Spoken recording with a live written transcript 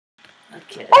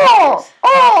Okay.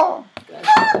 Oh!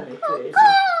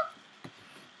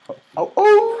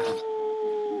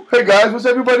 Hey guys, what's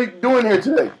everybody doing here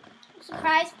today?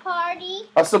 Surprise party.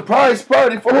 A surprise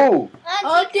party for who?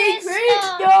 Auntie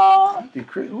Christa. Auntie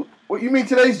Christa. What you mean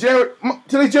today's January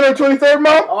 23rd,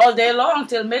 Mom? All day long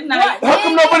till midnight. How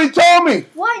come nobody told me?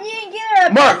 What, you didn't get her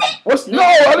a Mark, present? no,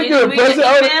 I didn't get a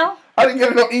present. I didn't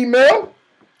get no email.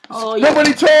 Oh,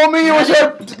 Nobody told me it was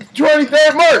her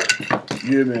 23rd, Mark.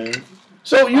 Yeah, man.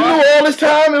 So you knew all this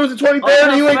time it was the 23rd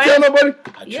and you ain't tell nobody?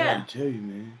 I tried to tell you,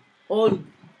 man.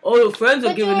 All your friends are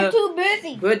But giving you were up too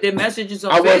busy. birthday messages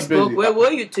on I was Facebook. busy. Where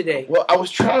were you today? Well, I was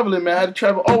traveling, man. I had to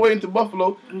travel all the way into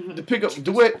Buffalo to pick up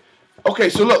Dewitt. Okay,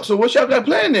 so look, so what y'all got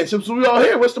planned then? Since we all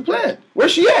here, what's the plan?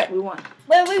 Where's she at? We won.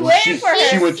 Well, we waiting for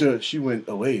her. She went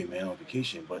away, man, on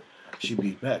vacation, but she'll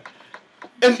be back.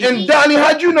 And Donnie,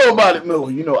 how'd you know about it? Well,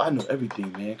 you know, I know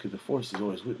everything, man, because the force is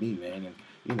always with me, man. And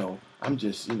you know, I'm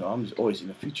just always in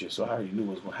the future, so I already knew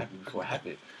what was gonna happen before it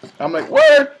happened. I'm like,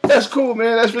 word, that's cool,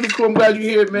 man. That's really cool. I'm glad you're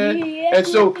here, man. Yeah, and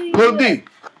so, Lil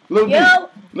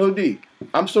D,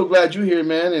 I'm so glad you're here,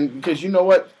 man. And because you know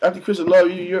what, Auntie Christa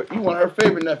love you. You're one of her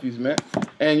favorite nephews, man.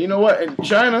 And you know what, in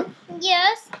China,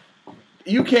 Yes.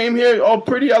 you came here all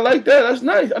pretty. I like that. That's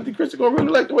nice. Auntie Christa gonna really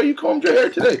like the way you combed your hair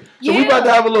today. So we about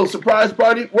to have a little surprise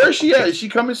party. Where's she at? Is she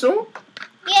coming soon?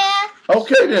 Yeah.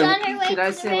 Okay then. Should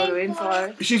I say what the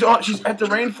rainforest? She's at the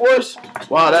rainforest.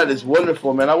 Wow, that is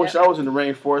wonderful, man. I wish I was in the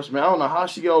rainforest, man. I don't know how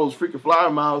she get all those freaking flower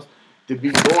miles to be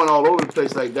going all over the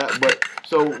place like that. But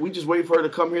so we just wait for her to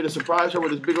come here to surprise her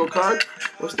with this big old card.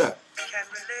 What's that?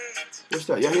 What's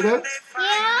that? Y'all hear that?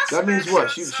 Yeah. That means what?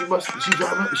 She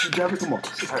driving. Come on. All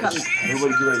right,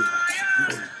 everybody get ready.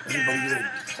 Everybody get ready.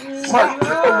 Mark,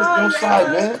 get over your side,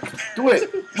 man. Do it.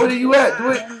 Where are you at? Do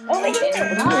it. Over here.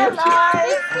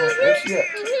 Where's she at?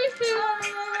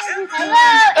 Hello.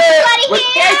 Everybody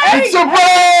here. It's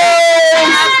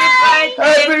surprise!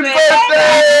 Happy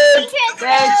birthday!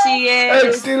 There she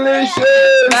is.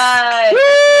 Delicious! Bye.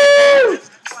 Woo!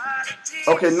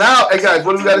 Okay, now, hey guys,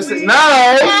 what do we gotta say?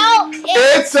 Now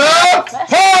it's a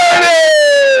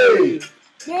party!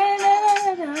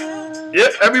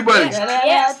 Yep, everybody.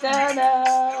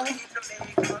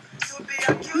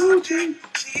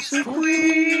 She's a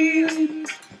queen.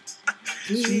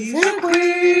 She's a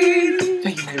queen.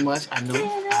 Thank you very much. I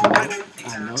know.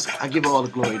 I give all the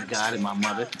glory to God and my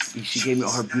mother. She gave me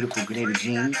all her beautiful grenada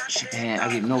jeans, and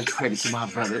I give no credit to my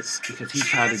brother because he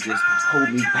tried to just hold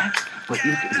me back. But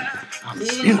look at me. I'm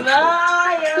beautiful.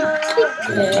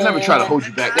 I never try to hold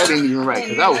you back. That ain't even right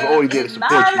because I was always there to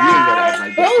support you. You ain't gotta act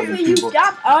like that for these people.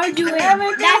 Stop arguing.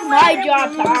 That's my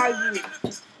job to argue.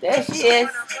 There she is.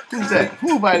 Who's that?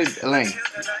 Who invited Elaine?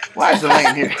 Why is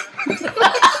Elaine here?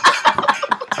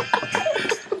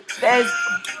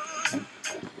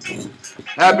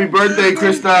 Happy birthday,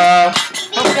 Christa.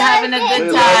 Hope you're having a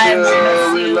good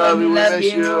time. We love you. We miss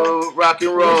you. Rock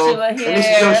and roll. And this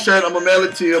is your shirt. I'm going to mail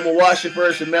it to you. I'm going to wash it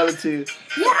first and mail it to you.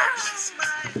 Yes.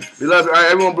 We love you. All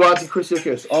right, everyone blow Auntie Christa a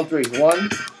kiss. On three. 1,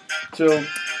 2,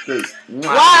 3.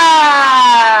 Wow.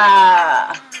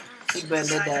 She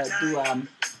better do